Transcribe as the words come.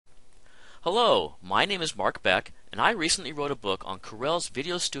Hello, my name is Mark Beck, and I recently wrote a book on Corel's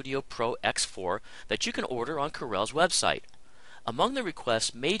VideoStudio Pro X4 that you can order on Corel's website. Among the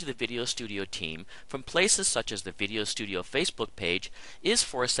requests made to the VideoStudio team from places such as the VideoStudio Facebook page is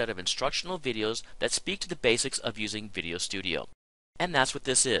for a set of instructional videos that speak to the basics of using VideoStudio. And that's what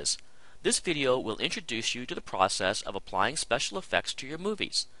this is. This video will introduce you to the process of applying special effects to your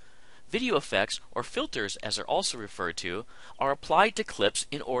movies. Video effects, or filters as they're also referred to, are applied to clips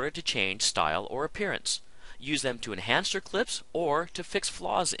in order to change style or appearance. Use them to enhance your clips or to fix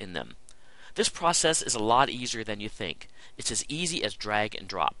flaws in them. This process is a lot easier than you think. It's as easy as drag and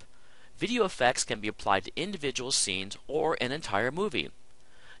drop. Video effects can be applied to individual scenes or an entire movie.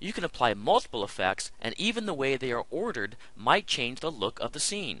 You can apply multiple effects, and even the way they are ordered might change the look of the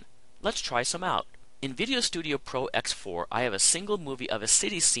scene. Let's try some out. In VideoStudio Pro X4, I have a single movie of a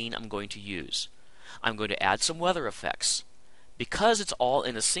city scene I'm going to use. I'm going to add some weather effects. Because it's all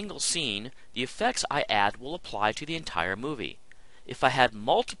in a single scene, the effects I add will apply to the entire movie. If I had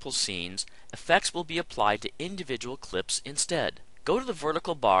multiple scenes, effects will be applied to individual clips instead. Go to the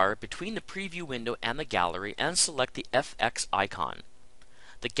vertical bar between the preview window and the gallery and select the FX icon.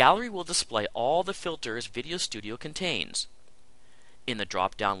 The gallery will display all the filters VideoStudio contains. In the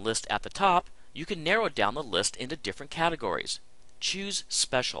drop-down list at the top, you can narrow down the list into different categories. Choose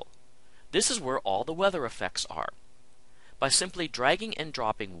Special. This is where all the weather effects are. By simply dragging and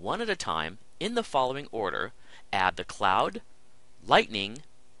dropping one at a time in the following order, add the cloud, lightning,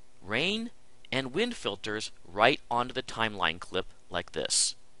 rain, and wind filters right onto the timeline clip like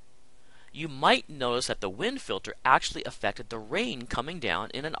this. You might notice that the wind filter actually affected the rain coming down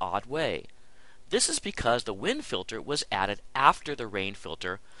in an odd way. This is because the wind filter was added after the rain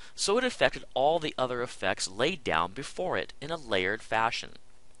filter, so it affected all the other effects laid down before it in a layered fashion.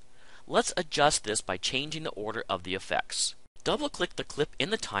 Let's adjust this by changing the order of the effects. Double-click the clip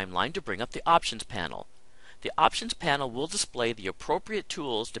in the timeline to bring up the Options panel. The Options panel will display the appropriate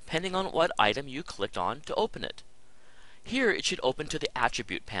tools depending on what item you clicked on to open it. Here it should open to the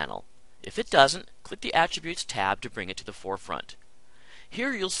Attribute panel. If it doesn't, click the Attributes tab to bring it to the forefront.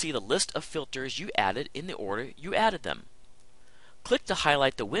 Here you'll see the list of filters you added in the order you added them. Click to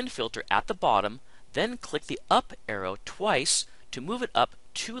highlight the wind filter at the bottom, then click the up arrow twice to move it up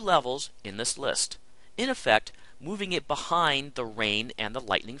 2 levels in this list, in effect moving it behind the rain and the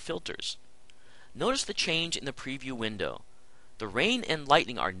lightning filters. Notice the change in the preview window. The rain and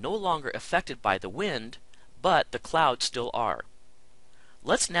lightning are no longer affected by the wind, but the clouds still are.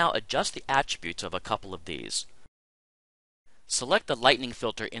 Let's now adjust the attributes of a couple of these. Select the lightning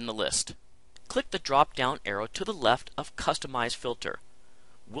filter in the list. Click the drop-down arrow to the left of Customize Filter.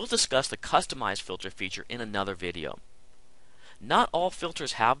 We'll discuss the Customize Filter feature in another video. Not all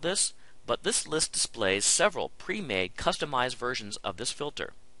filters have this, but this list displays several pre-made customized versions of this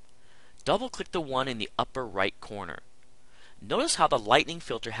filter. Double-click the one in the upper right corner. Notice how the lightning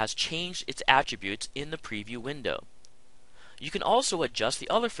filter has changed its attributes in the preview window. You can also adjust the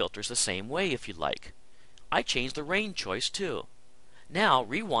other filters the same way if you like. I changed the rain choice too. Now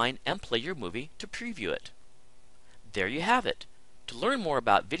rewind and play your movie to preview it. There you have it. To learn more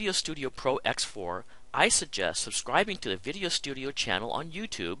about VideoStudio Pro X4, I suggest subscribing to the VideoStudio channel on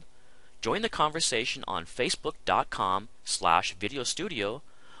YouTube, join the conversation on Facebook.com/VideoStudio,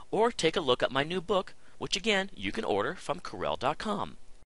 or take a look at my new book, which again you can order from Corel.com.